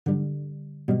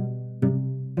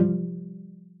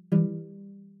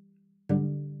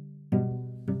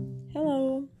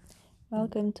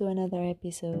welcome to another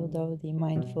episode of the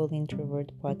Mindful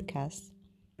Introvert podcast.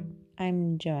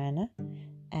 I'm Joanna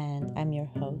and I'm your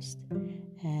host,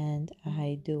 and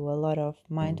I do a lot of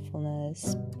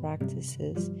mindfulness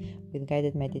practices with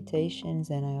guided meditations,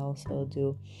 and I also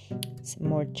do some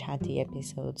more chatty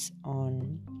episodes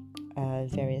on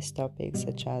various topics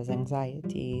such as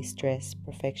anxiety, stress,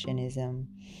 perfectionism,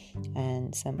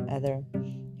 and some other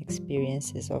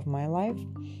experiences of my life.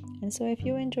 And so if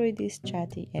you enjoy these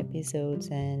chatty episodes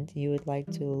and you would like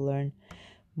to learn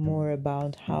more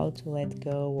about how to let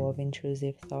go of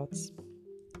intrusive thoughts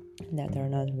that are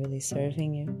not really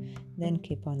serving you, then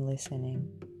keep on listening.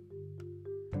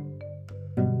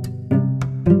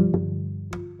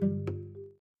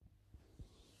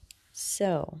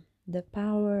 So, the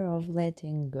power of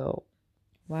letting go.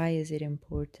 Why is it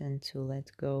important to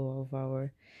let go of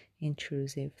our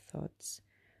intrusive thoughts?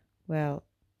 Well,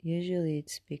 usually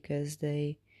it's because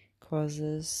they cause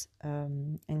us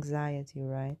anxiety,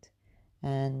 right?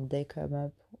 And they come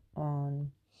up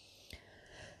on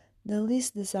the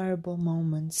least desirable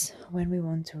moments when we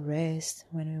want to rest,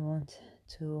 when we want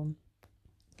to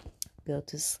go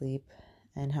to sleep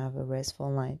and have a restful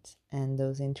night, and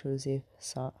those intrusive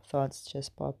thoughts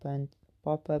just pop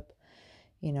up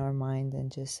in our mind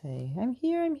and just say, I'm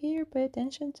here, pay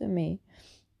attention to me.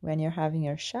 When you're having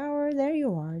your shower, there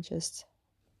you are, just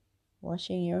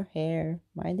washing your hair,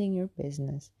 minding your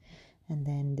business, and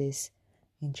then this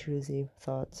intrusive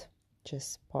thought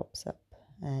just pops up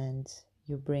and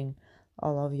you bring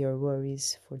all of your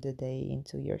worries for the day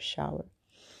into your shower,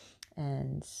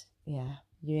 and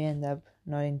you end up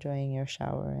not enjoying your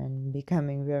shower and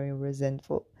becoming very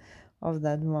resentful of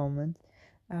that moment.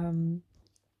 And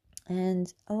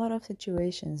a lot of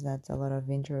situations that a lot of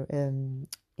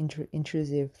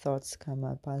intrusive thoughts come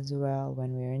up as well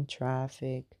when we're in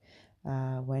traffic,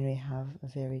 when we have a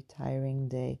very tiring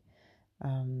day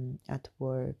at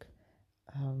work.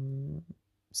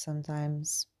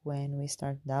 Sometimes when we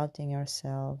start doubting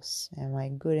ourselves, am I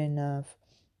good enough?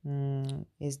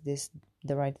 Is this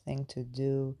the right thing to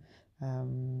do?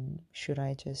 Should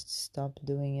I just stop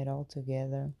doing it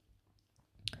altogether?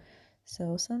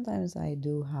 So sometimes I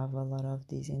do have a lot of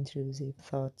these intrusive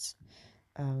thoughts,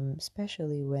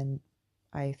 especially when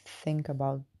I think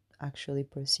about actually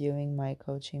pursuing my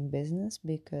coaching business,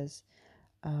 because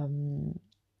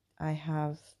I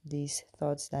have these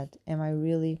thoughts that, am I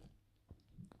really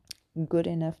good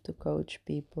enough to coach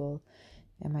people?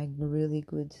 Am I really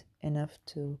good enough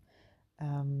to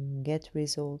get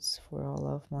results for all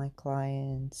of my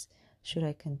clients? Should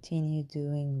I continue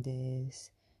doing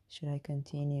this? Should I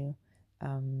continue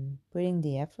putting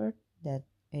the effort that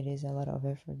it is a lot of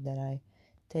effort that I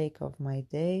take of my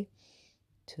day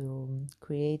to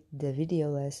create the video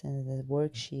lessons, the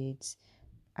worksheets,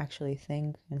 actually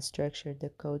think and structure the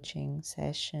coaching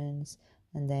sessions,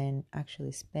 and then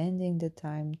actually spending the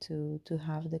time to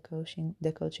have the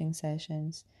coaching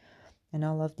sessions, and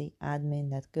all of the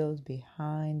admin that goes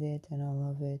behind it, and all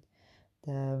of it,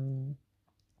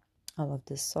 all of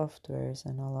the softwares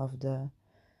and all of the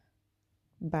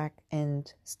back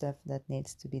end stuff that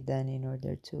needs to be done in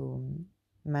order to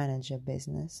manage a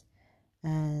business.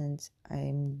 And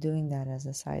I'm doing that as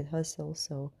a side hustle,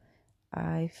 so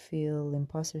I feel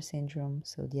imposter syndrome.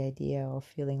 So the idea of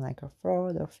feeling like a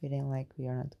fraud, or feeling like we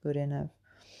are not good enough,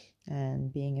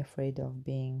 and being afraid of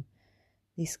being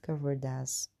discovered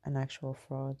as an actual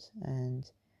fraud,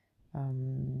 and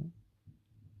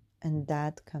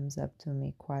that comes up to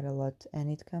me quite a lot, and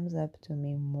it comes up to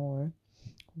me more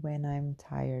when I'm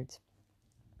tired,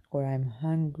 or I'm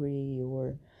hungry,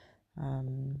 or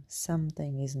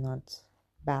something is not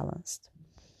balanced.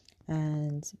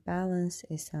 And balance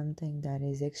is something that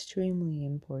is extremely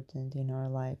important in our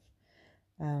life,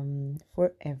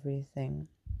 for everything.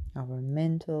 Our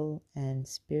mental and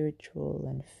spiritual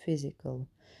and physical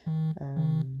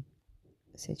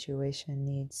situation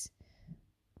needs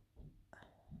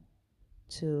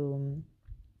to,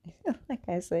 like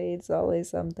I say, it's always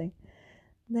something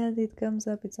that it comes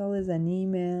up. It's always an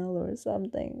email or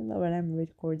something. When I'm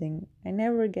recording, I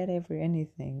never get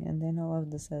anything, and then all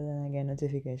of a sudden I get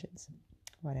notifications,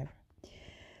 whatever.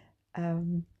 I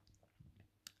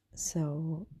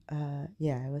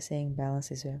was saying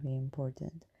balance is very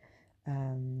important.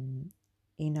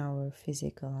 In our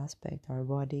physical aspect, our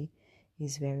body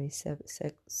is very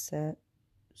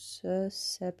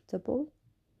susceptible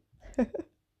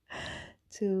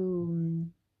to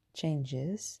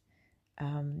changes,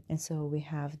 and so we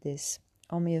have this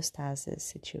homeostasis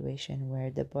situation where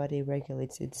the body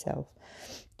regulates itself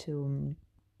to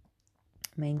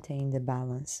maintain the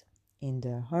balance in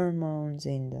the hormones,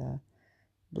 in the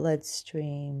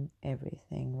bloodstream,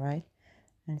 everything, right?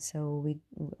 And so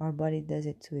our body does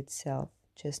it to itself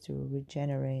just to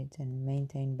regenerate and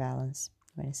maintain balance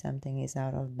when something is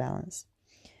out of balance.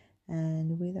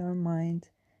 And with our mind,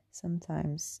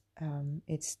 sometimes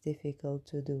it's difficult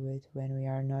to do it when we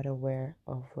are not aware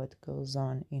of what goes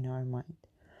on in our mind.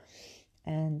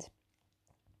 And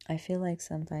I feel like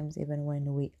sometimes, even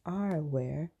when we are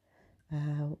aware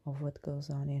of what goes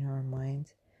on in our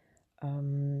mind,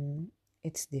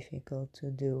 it's difficult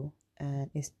to do, and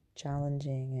it's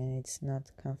challenging, and it's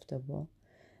not comfortable.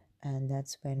 And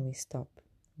that's when we stop.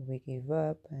 We give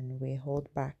up and we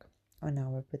hold back on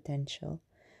our potential,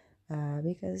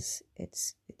 because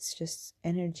it's just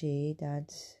energy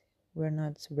that we're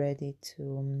not ready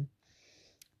to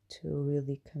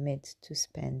really commit to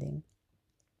spending.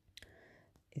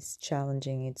 It's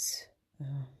challenging. It's a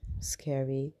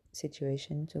scary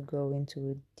situation to go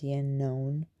into the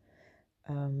unknown.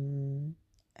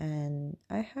 And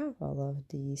I have all of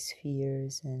these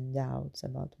fears and doubts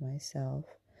about myself.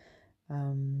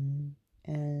 And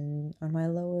on my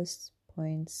lowest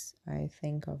points, I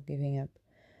think of giving up.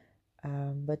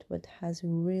 But what has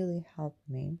really helped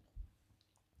me,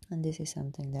 and this is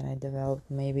something that I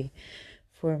developed maybe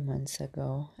 4 months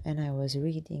ago, and I was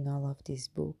reading all of these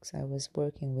books. I was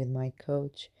working with my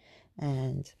coach,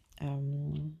 and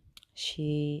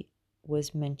she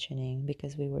was mentioning,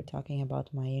 because we were talking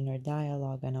about my inner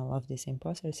dialogue and all of this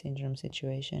imposter syndrome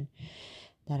situation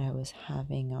that I was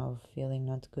having of feeling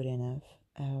not good enough.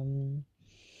 And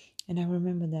I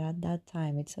remember that at that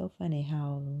time, it's so funny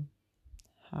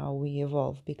how we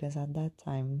evolve, because at that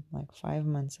time, like 5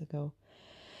 months ago,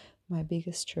 my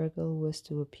biggest struggle was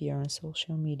to appear on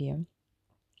social media,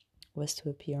 was to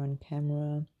appear on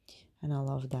camera, and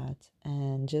all of that.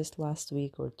 And just last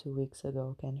week or 2 weeks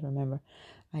ago, can't remember,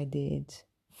 I did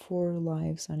 4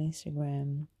 lives on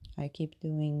Instagram. I keep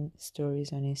doing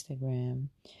stories on Instagram.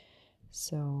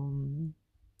 So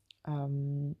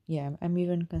yeah, I'm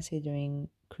even considering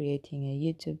creating a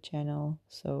YouTube channel.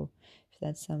 So if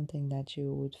that's something that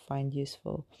you would find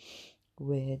useful,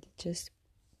 with just,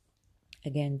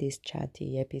 again, these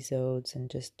chatty episodes and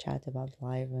just chat about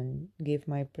life and give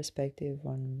my perspective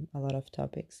on a lot of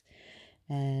topics,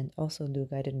 and also do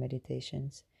guided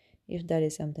meditations. If that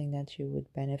is something that you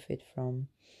would benefit from,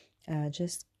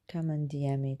 just come and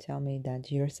DM me, tell me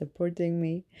that you're supporting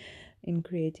me in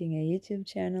creating a YouTube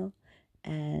channel.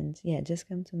 And yeah, just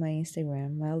come to my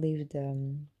Instagram. I'll leave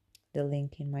the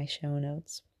link in my show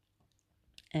notes.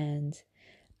 And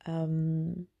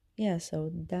yeah,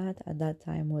 so that at that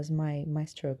time was my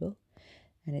struggle.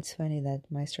 And it's funny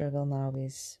that my struggle now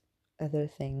is other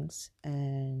things,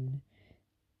 and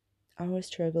our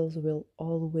struggles will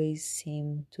always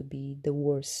seem to be the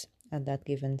worst at that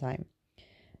given time.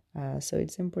 So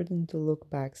it's important to look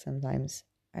back sometimes.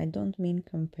 I don't mean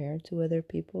compare to other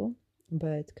people,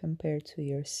 but compare to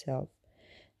yourself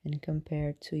and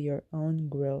compare to your own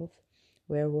growth.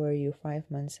 Where were you 5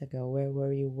 months ago? Where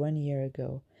were you 1 year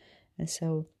ago? And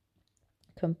so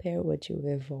compare what you've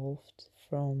evolved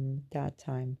from that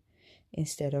time,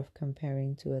 instead of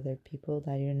comparing to other people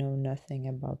that you know nothing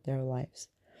about their lives.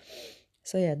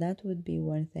 So yeah, that would be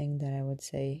one thing that I would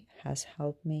say has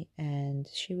helped me. And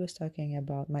she was talking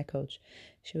about, my coach,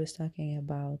 she was talking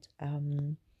about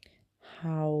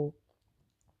how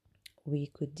we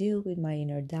could deal with my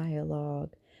inner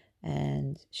dialogue.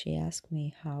 And she asked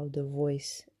me how the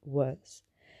voice was,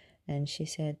 and she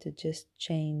said to just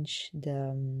change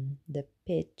the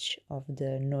pitch of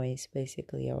the noise,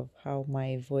 basically, of how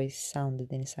my voice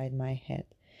sounded inside my head.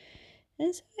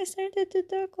 And so I started to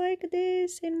talk like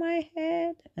this in my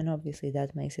head, and obviously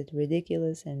that makes it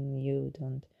ridiculous, and you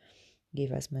don't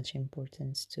give as much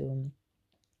importance to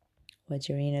what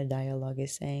your inner dialogue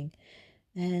is saying.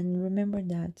 And remember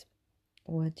that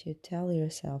what you tell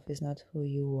yourself is not who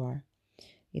you are.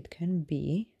 It can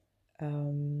be,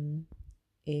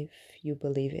 if you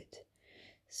believe it.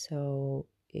 So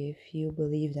if you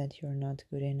believe that you're not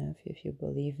good enough, if you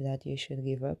believe that you should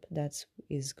give up, that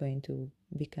is going to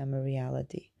become a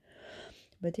reality.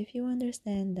 But if you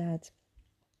understand that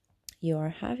you are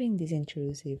having these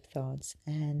intrusive thoughts,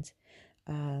 and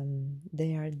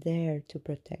they are there to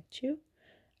protect you,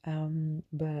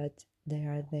 but they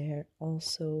are there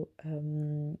also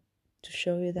to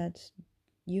show you that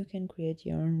you can create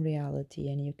your own reality,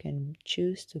 and you can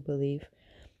choose to believe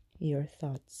your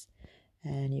thoughts,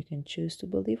 and you can choose to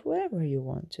believe whatever you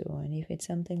want to. And if it's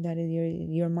something that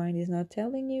your mind is not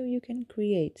telling you, you can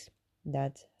create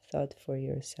that thought for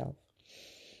yourself.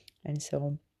 And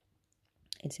so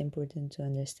it's important to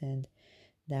understand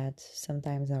that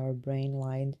sometimes our brain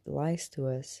lies to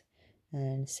us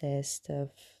and says stuff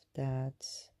that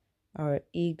our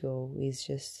ego is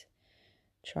just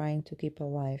trying to keep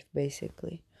alive,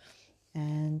 basically.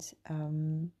 And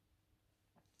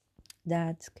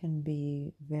that can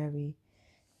be very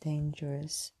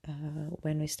dangerous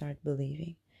when we start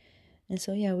believing. And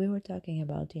so, yeah, we were talking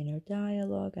about inner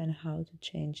dialogue and how to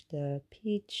change the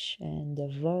pitch and the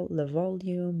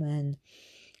volume and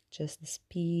just the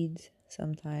speed.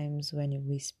 Sometimes when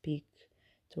we speak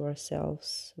to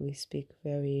ourselves, we speak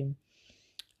very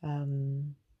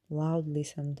um, loudly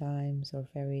sometimes, or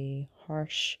very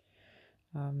harsh,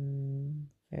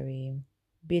 very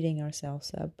beating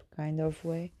ourselves up kind of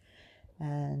way.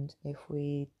 And if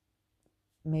we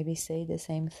maybe say the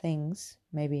same things,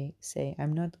 maybe say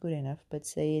I'm not good enough, but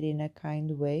say it in a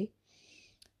kind way,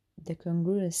 the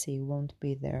congruency won't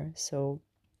be there. So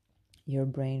your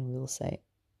brain will say,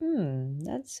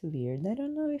 that's weird. I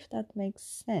don't know if that makes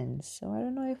sense. So I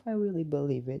don't know if I really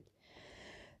believe it.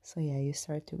 So yeah, you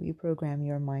start to reprogram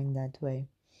your mind that way.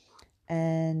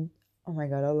 And oh my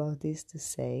God, I love this to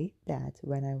say that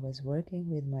when I was working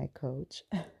with my coach,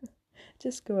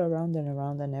 just go around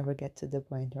and never get to the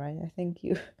point, right? I think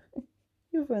you've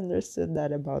understood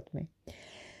that about me.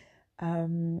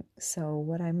 So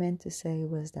what I meant to say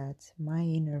was that my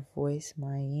inner voice,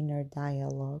 my inner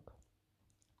dialogue,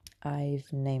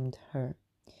 I've named her.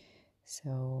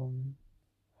 So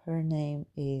her name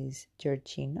is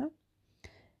Georgina,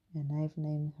 and I've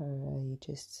named her a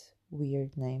just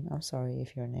weird name. I'm sorry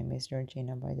if your name is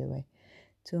Georgina, by the way.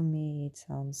 To me, it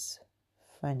sounds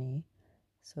funny,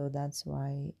 so that's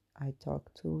why I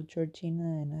talk to Georgina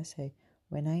and I say,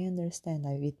 when I understand,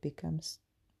 it becomes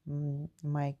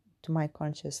my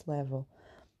conscious level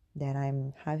that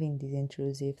I'm having these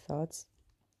intrusive thoughts.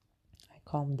 I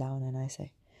calm down and I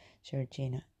say,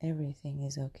 Georgina, everything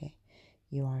is okay.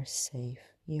 You are safe.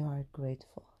 You are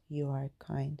grateful. You are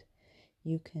kind.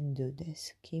 You can do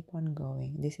this. Keep on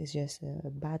going. This is just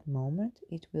a bad moment.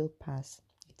 It will pass.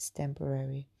 It's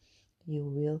temporary. You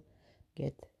will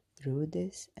get through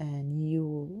this and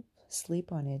you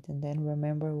sleep on it and then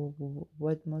remember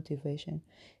what motivation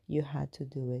you had to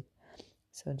do it.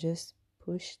 So just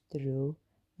push through.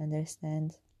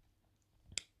 Understand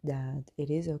that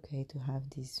it is okay to have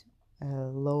these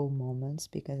low moments,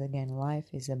 because again, life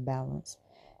is a balance.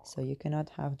 So you cannot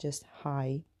have just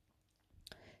high,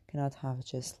 cannot have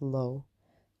just low.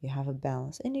 You have a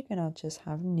balance, and you cannot just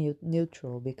have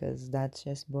neutral, because that's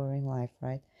just boring life,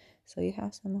 right? So you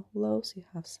have some lows, you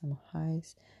have some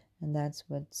highs, and that's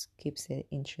what keeps it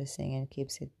interesting and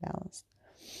keeps it balanced.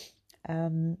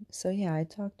 So yeah, I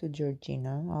talk to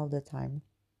Georgina all the time,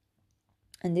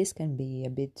 and this can be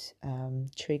a bit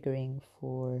triggering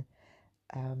for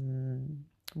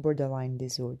borderline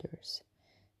disorders.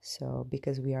 So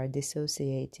because we are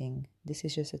dissociating, this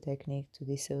is just a technique to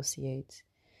dissociate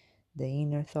the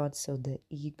inner thoughts of the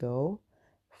ego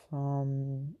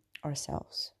from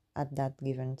ourselves at that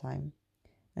given time.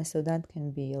 And so that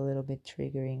can be a little bit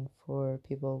triggering for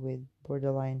people with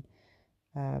borderline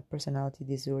personality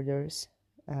disorders.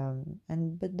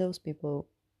 But those people,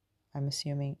 I'm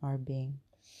assuming, are being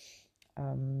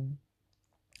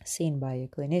seen by a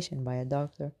clinician, by a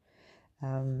doctor.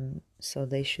 So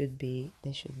they should be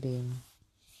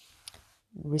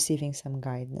receiving some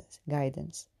guidance.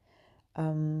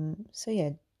 So yeah,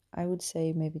 I would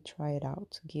say maybe try it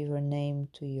out. Give a name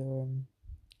to your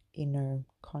inner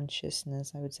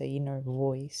consciousness. I would say inner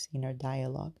voice, inner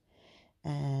dialogue.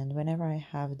 And whenever I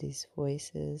have these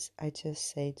voices, I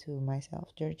just say to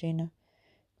myself, Georgina,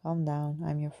 calm down.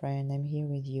 I'm your friend. I'm here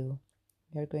with you.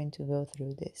 We're going to go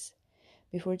through this.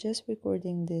 Before just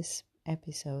recording this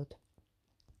episode,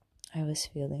 I was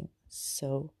feeling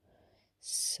so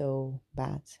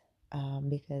bad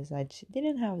because I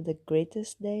didn't have the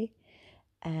greatest day,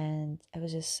 and I'm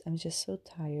just so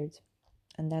tired.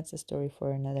 And that's a story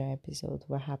for another episode.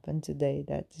 What happened today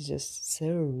that is just so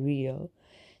real,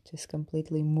 just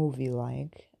completely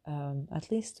movie-like.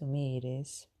 At least to me it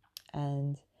is,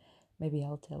 and maybe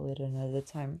I'll tell it another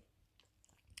time.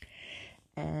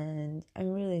 And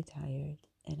I'm really tired,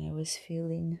 and I was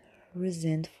feeling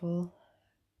resentful.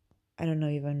 I don't know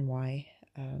even why.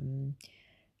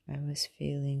 I was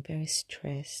feeling very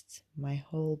stressed. My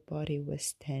whole body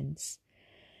was tense,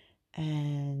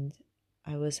 and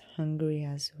I was hungry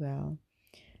as well.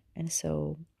 And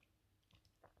so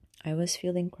I was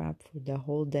feeling crap for the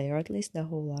whole day, or at least the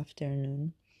whole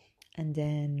afternoon. And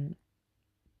then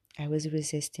I was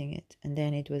resisting it. And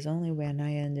then it was only when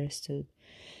I understood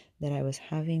that I was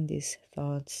having these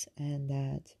thoughts and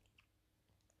that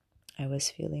I was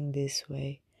feeling this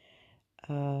way,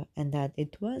 and that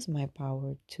it was my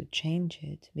power to change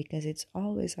it, because it's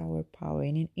always our power,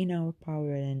 in our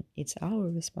power, and it's our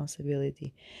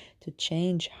responsibility to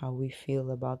change how we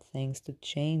feel about things, to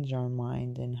change our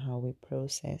mind and how we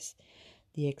process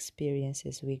the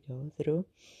experiences we go through.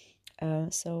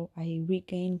 So I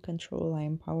regained control, I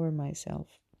empower myself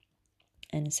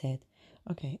and said,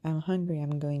 okay, I'm hungry,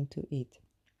 I'm going to eat.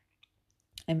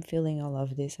 I'm feeling all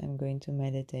of this, I'm going to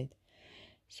meditate.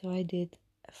 So I did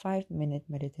a 5-minute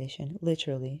meditation,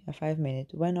 literally a 5-minute,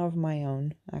 one of my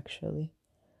own, actually.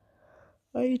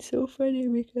 Oh, it's so funny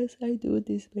because I do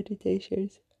these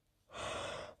meditations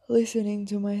listening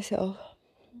to myself.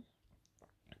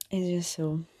 It's just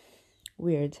so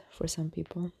weird for some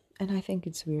people, and I think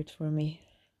it's weird for me,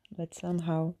 but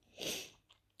somehow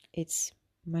it's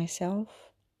myself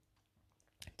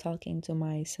talking to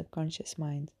my subconscious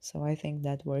mind. So I think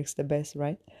that works the best,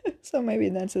 right? So maybe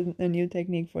that's a new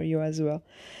technique for you as well.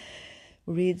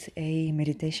 Read a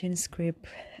meditation script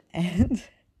and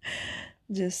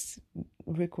just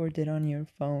record it on your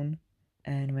phone,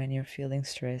 and when you're feeling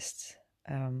stressed,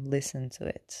 listen to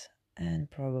it, and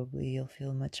probably you'll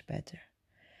feel much better.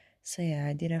 So yeah,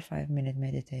 I did a 5-minute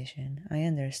meditation. I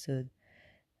understood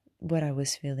what I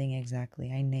was feeling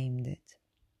exactly. I named it.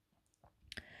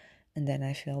 And then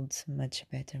I felt much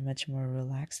better, much more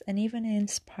relaxed, and even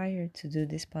inspired to do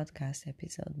this podcast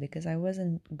episode, because I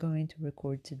wasn't going to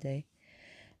record today.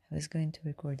 I was going to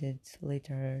record it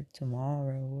later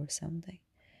tomorrow or something,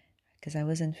 because I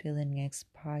wasn't feeling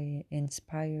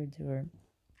inspired, or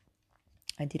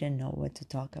I didn't know what to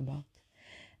talk about.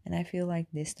 And I feel like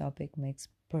this topic makes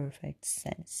perfect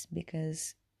sense,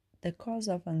 because the cause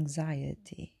of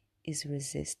anxiety is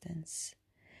resistance.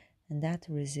 And that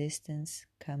resistance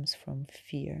comes from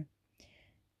fear.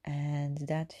 And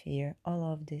that fear, all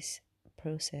of these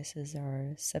processes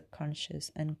are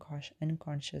subconscious,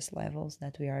 unconscious levels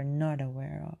that we are not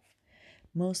aware of.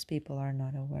 Most people are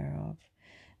not aware of.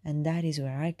 And that is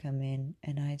where I come in,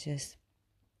 and I just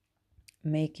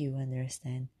make you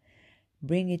understand,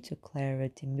 bring it to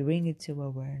clarity, bring it to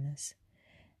awareness.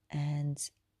 And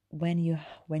when you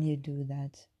do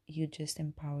that, you just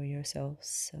empower yourself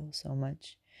so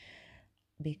much,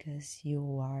 because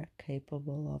you are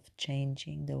capable of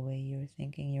changing the way you're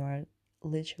thinking. You are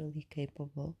literally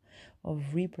capable of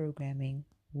reprogramming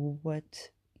what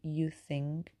you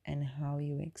think and how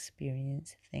you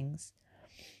experience things.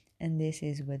 And this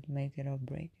is what makes it or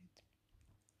break it.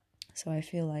 So I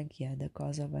feel like, yeah, the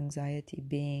cause of anxiety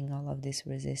being all of this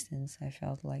resistance, I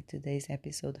felt like today's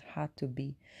episode had to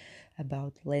be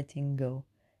about letting go,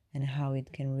 and how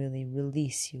it can really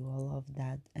release you all of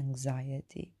that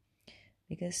anxiety.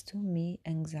 Because to me,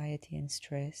 anxiety and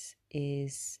stress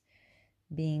is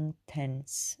being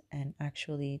tense, and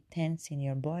actually tense in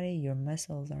your body. Your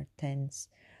muscles are tense.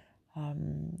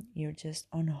 You're just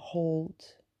on hold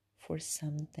for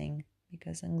something,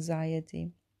 because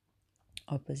anxiety,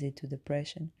 opposite to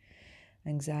depression,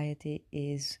 anxiety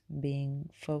is being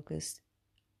focused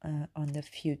on the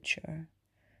future,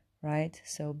 right?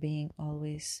 So being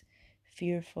always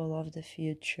fearful of the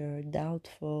future,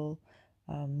 doubtful,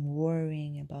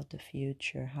 worrying about the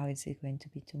future. How is it going to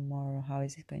be tomorrow? How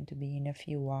is it going to be in a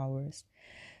few hours?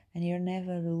 And you're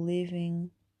never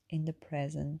living in the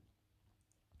present.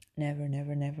 Never,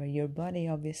 never, never. Your body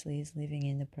obviously is living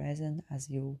in the present as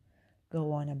you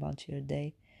go on about your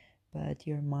day, but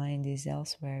your mind is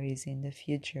elsewhere, is in the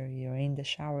future. You're in the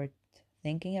shower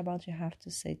thinking about you have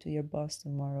to say to your boss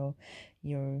tomorrow.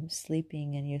 You're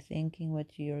sleeping and you're thinking what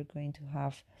you're going to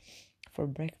have for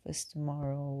breakfast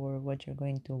tomorrow, or what you're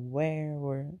going to wear,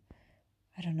 or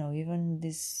I don't know, even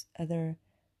these other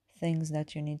things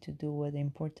that you need to do, what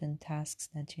important tasks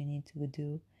that you need to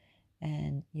do.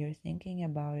 And you're thinking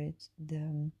about it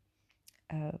the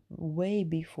way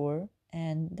before.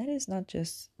 And that is not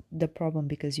just the problem,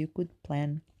 because you could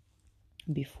plan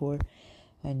before.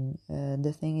 And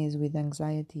the thing is, with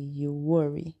anxiety, you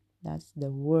worry. That's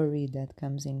the worry that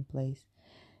comes in place.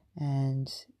 And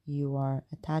you are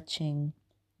attaching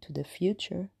to the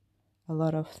future a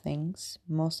lot of things,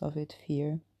 most of it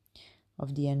fear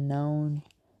of the unknown,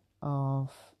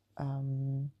 of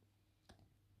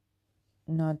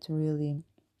not really,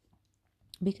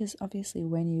 because obviously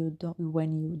when you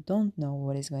don't know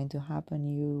what is going to happen,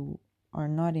 you are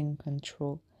not in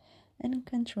control. And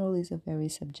control is a very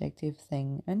subjective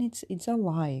thing, and it's a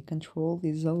lie. Control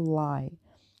is a lie,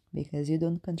 because you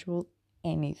don't control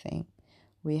anything.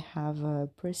 We have a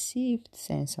perceived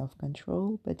sense of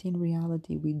control, but in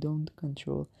reality we don't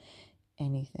control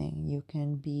anything. You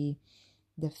can be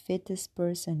the fittest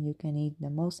person, you can eat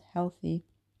the most healthy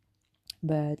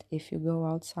But if you go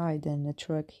outside and a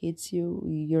truck hits you,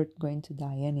 you're going to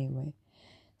die anyway.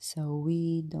 So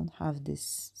we don't have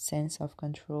this sense of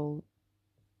control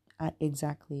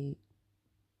exactly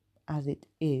as it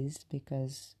is,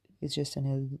 because it's just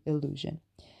an illusion.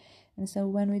 And so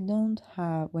when you don't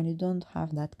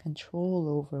have that control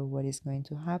over what is going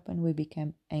to happen, we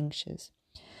become anxious.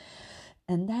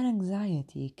 And that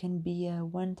anxiety can be a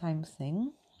one-time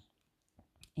thing,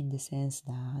 in the sense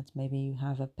that maybe you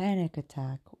have a panic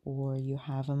attack or you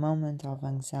have a moment of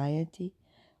anxiety,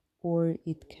 or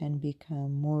it can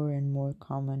become more and more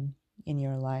common in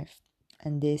your life.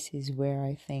 And this is where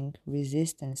I think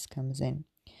resistance comes in.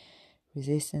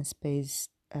 Resistance plays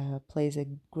a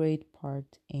great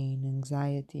part in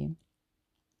anxiety,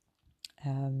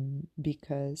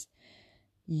 because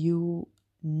you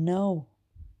know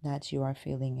that you are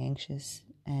feeling anxious,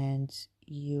 and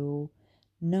you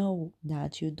know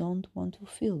that you don't want to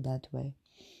feel that way.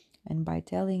 And by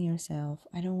telling yourself,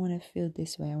 I don't want to feel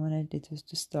this way, I want it just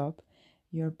to stop,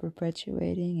 you're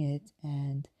perpetuating it,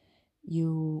 and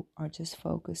you are just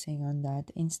focusing on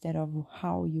that instead of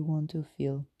how you want to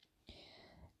feel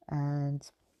and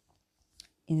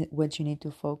what you need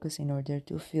to focus in order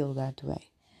to feel that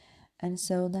way. And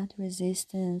so that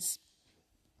resistance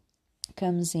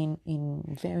comes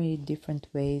in very different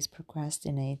ways.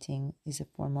 Procrastinating is a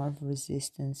form of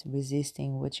resistance,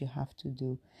 resisting what you have to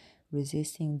do,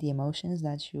 resisting the emotions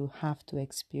that you have to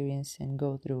experience and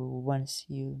go through once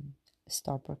you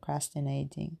stop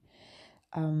procrastinating.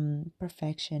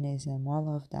 Perfectionism,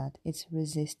 all of that, it's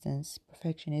resistance.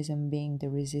 Perfectionism being the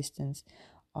resistance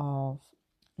of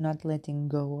not letting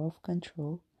go of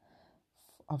control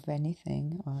of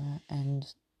anything,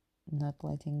 and not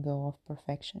letting go of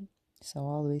perfection. So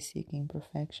always seeking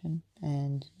perfection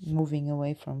and moving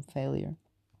away from failure.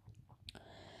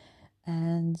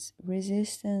 And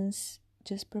resistance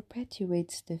just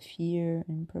perpetuates the fear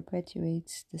and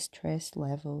perpetuates the stress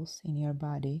levels in your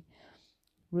body,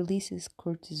 releases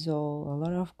cortisol, a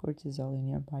lot of cortisol in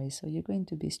your body. So you're going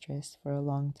to be stressed for a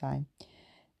long time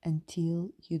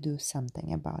until you do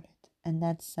something about it. And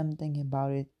that something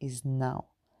about it is now.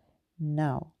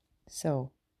 Now.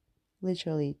 So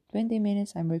literally 20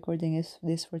 minutes, I'm recording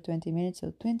this for 20 minutes.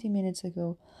 So 20 minutes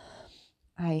ago,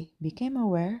 I became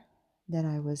aware that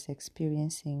I was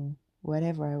experiencing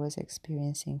whatever I was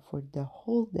experiencing for the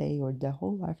whole day or the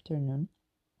whole afternoon.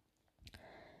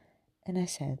 And I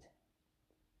said,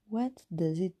 what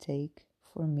does it take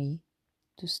for me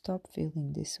to stop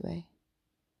feeling this way?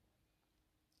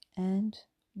 And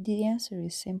the answer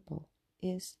is simple,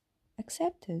 is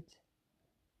accept it.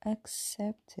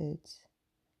 Accept it.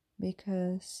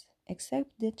 Because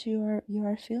accept that you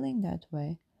are feeling that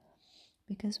way.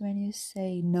 Because when you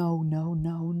say no, no,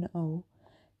 no, no,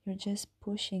 you're just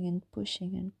pushing and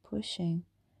pushing and pushing,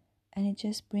 and it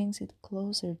just brings it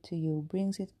closer to you,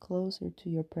 brings it closer to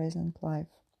your present life.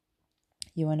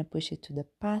 You want to push it to the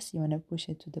past, you want to push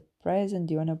it to the present,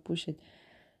 you want to push it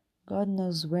God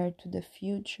knows where, to the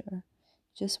future.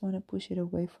 You just want to push it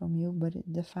away from you, but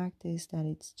the fact is that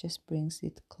it just brings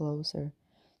it closer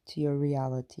to your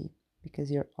reality,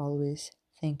 because you're always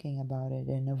thinking about it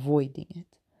and avoiding it.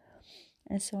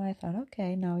 And so I thought,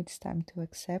 okay, now it's time to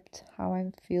accept how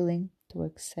I'm feeling, to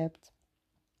accept,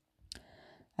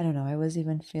 I don't know, I was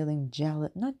even feeling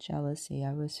not jealousy,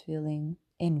 I was feeling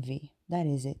envy. That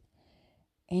is it.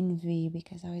 Envy,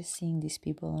 because I was seeing these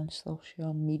people on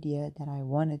social media that I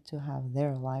wanted to have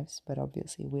their lives, but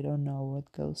obviously we don't know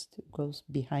what goes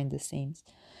behind the scenes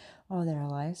of their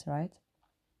lives, right?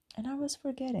 And I was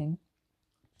forgetting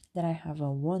that I have a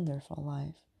wonderful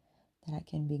life that I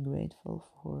can be grateful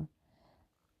for.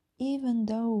 Even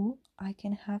though I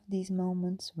can have these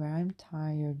moments where I'm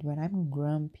tired, when I'm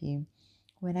grumpy,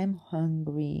 when I'm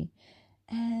hungry,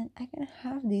 and I can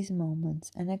have these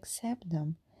moments and accept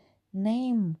them.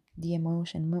 Name the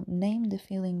emotion, name the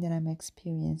feeling that I'm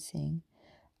experiencing.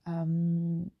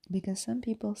 Because some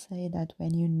people say that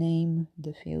when you name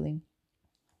the feeling,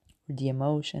 or the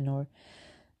emotion, or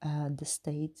the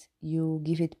state, you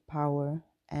give it power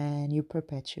and you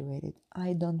perpetuate it.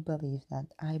 I don't believe that.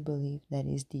 I believe that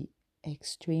is the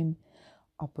extreme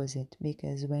opposite,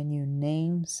 because when you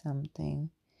name something,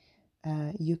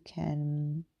 you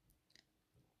can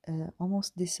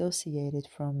almost dissociate it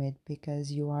from it,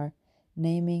 because you are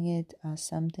naming it as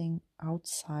something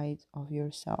outside of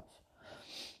yourself.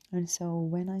 And so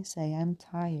when I say I'm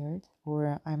tired,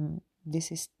 or this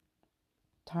is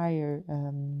tired,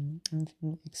 I'm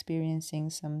experiencing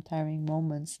some tiring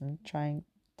moments and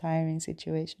tiring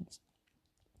situations,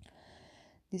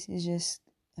 this is just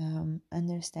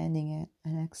understanding it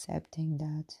and accepting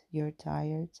that you're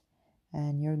tired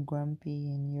and you're grumpy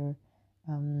and you're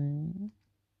um,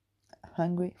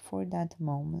 hungry for that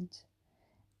moment.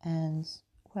 And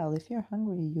well, if you're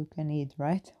hungry, you can eat,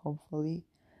 right? Hopefully,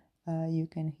 you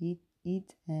can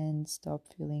eat and stop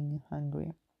feeling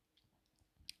hungry.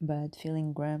 But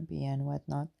feeling grumpy and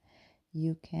whatnot,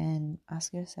 you can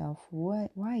ask yourself, why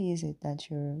is it that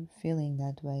you're feeling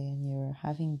that way and you're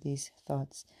having these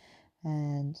thoughts?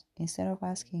 And instead of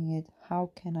asking it,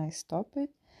 how can I stop it?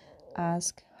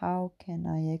 Ask, how can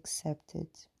I accept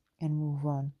it and move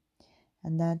on?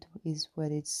 And that is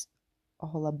what it's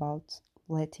all about,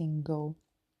 letting go.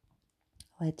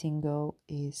 Letting go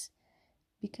is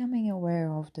becoming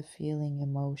aware of the feeling,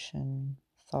 emotion,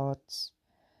 thoughts,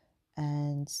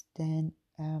 and then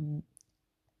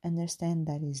understand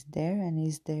that is there and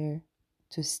is there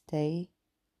to stay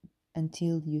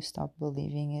until you stop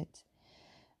believing it.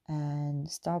 And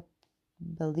stop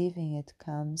believing it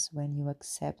comes when you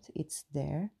accept it's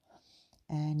there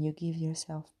and you give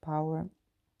yourself power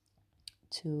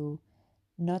to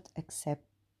not accept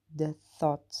the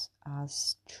thoughts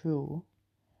as true.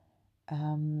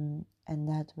 And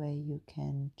that way you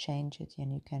can change it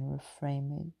and you can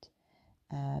reframe it.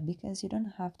 Because you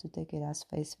don't have to take it as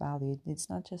face value. It's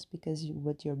not just because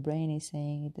what your brain is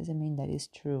saying, it doesn't mean that it's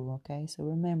true, okay? So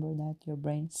remember that your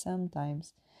brain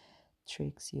sometimes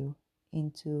tricks you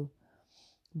into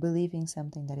believing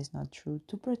something that is not true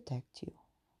to protect you,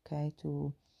 okay?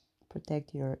 To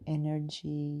protect your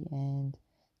energy and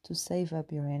to save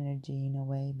up your energy in a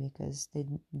way, because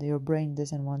your brain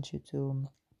doesn't want you to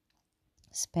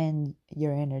spend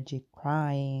your energy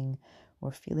crying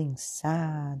or feeling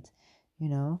sad,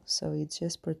 so it's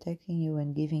just protecting you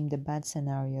and giving the bad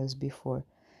scenarios beforehand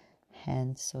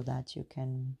so that you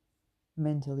can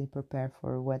mentally prepare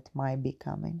for what might be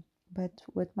coming. But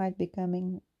what might be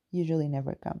coming usually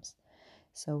never comes,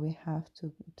 so we have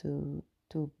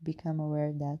to become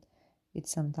aware that it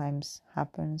sometimes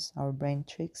happens. Our brain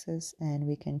tricks us and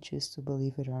we can choose to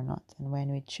believe it or not. And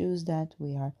when we choose that,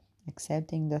 we are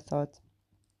accepting the thought,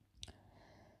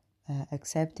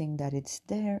 accepting that it's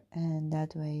there, and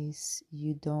that way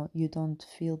you don't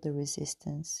feel the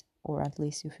resistance, or at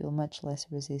least you feel much less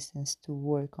resistance to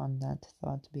work on that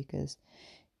thought, because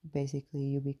basically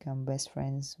you become best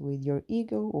friends with your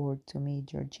ego. Or to me,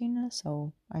 Georgina,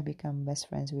 so I become best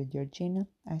friends with Georgina.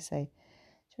 I say,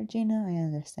 Georgina, I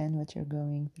understand what you're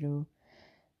going through.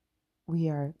 We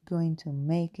are going to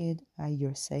make it.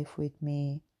 You're safe with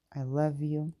me. I love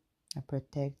you. I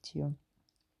protect you.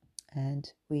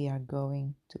 And we are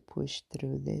going to push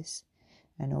through this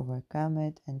and overcome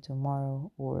it. And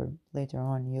tomorrow or later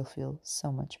on, you'll feel so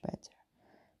much better.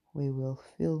 We will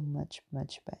feel much,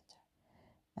 much better.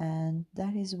 And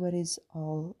that is what it's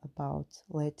all about,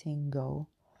 letting go.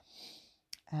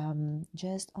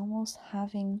 Just almost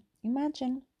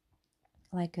imagine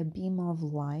like a beam of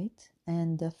light,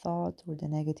 and the thought or the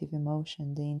negative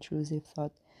emotion, the intrusive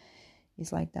thought,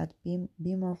 is like that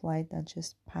beam of light that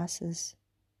just passes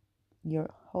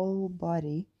your whole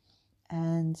body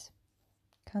and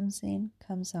comes in,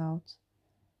 comes out,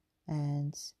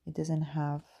 and it doesn't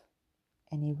have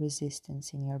any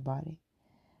resistance in your body.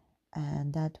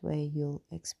 And that way you'll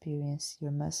experience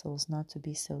your muscles not to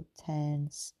be so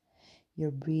tense,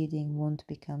 your breathing won't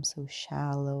become so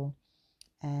shallow,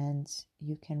 and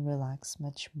you can relax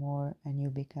much more, and you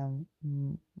become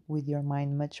with your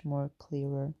mind much more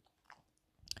clearer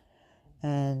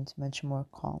and much more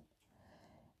calm.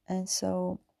 And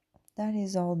so that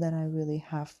is all that I really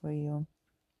have for you.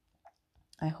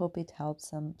 I hope it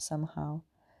helps somehow.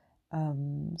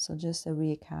 So just a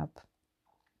recap: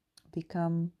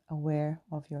 become aware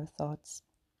of your thoughts,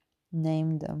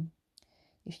 name them.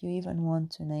 If you even want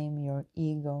to name your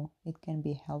ego, it can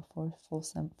be helpful for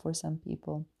some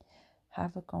people.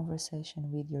 Have a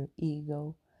conversation with your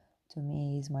ego. To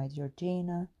me, is my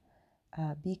Georgina.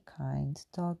 Be kind.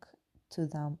 Talk to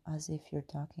them as if you're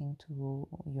talking to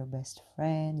your best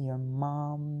friend, your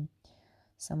mom,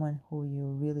 someone who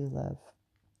you really love.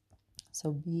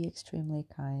 So be extremely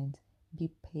kind. Be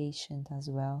patient as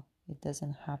well. It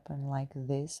doesn't happen like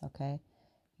this, okay?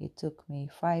 It took me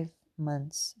 5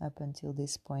 months up until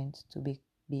this point to be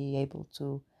able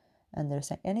to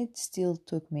understand. And it still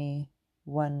took me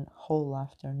one whole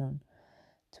afternoon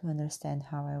to understand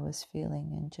how I was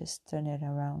feeling and just turn it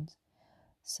around.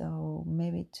 So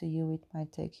maybe to you it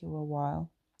might take you a while,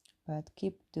 but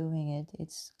keep doing it.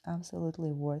 It's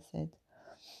absolutely worth it.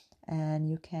 And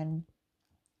you can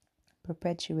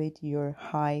perpetuate your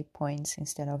high points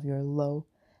instead of your low.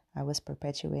 I was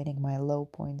perpetuating my low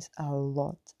points a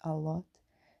lot.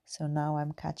 So now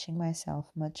I'm catching myself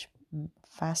much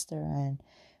faster and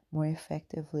more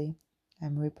effectively.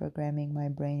 I'm reprogramming my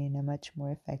brain in a much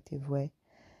more effective way.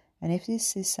 And if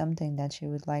this is something that you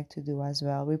would like to do as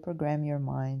well, reprogram your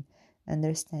mind,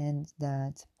 understand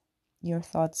that your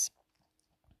thoughts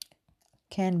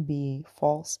can be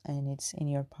false and it's in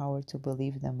your power to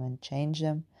believe them and change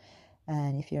them.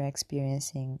 And if you're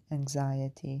experiencing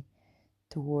anxiety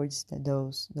towards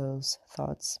those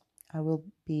thoughts, I will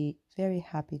be very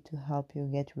happy to help you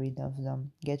get rid of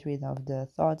them, get rid of the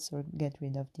thoughts or get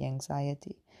rid of the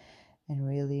anxiety, and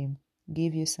really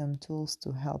give you some tools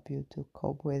to help you to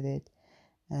cope with it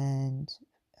and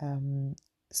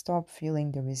stop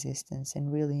feeling the resistance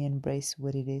and really embrace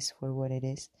what it is for what it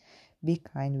is. Be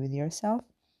kind with yourself.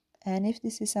 And if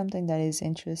this is something that is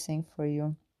interesting for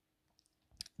you,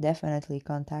 definitely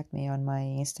contact me on my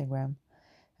Instagram.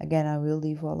 Again, I will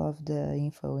leave all of the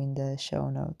info in the show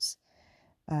notes.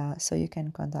 So you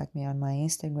can contact me on my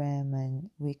Instagram, and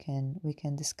we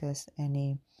can discuss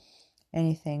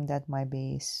anything that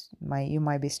you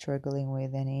might be struggling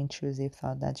with, any intrusive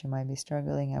thought that you might be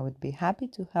struggling. I would be happy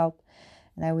to help,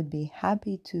 and I would be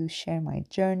happy to share my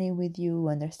journey with you,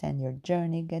 understand your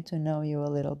journey, get to know you a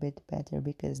little bit better,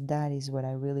 because that is what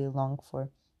I really long for,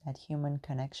 that human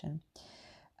connection.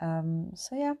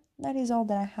 So yeah, that is all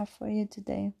that I have for you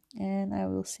today, and I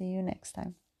will see you next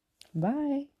time.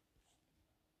 Bye.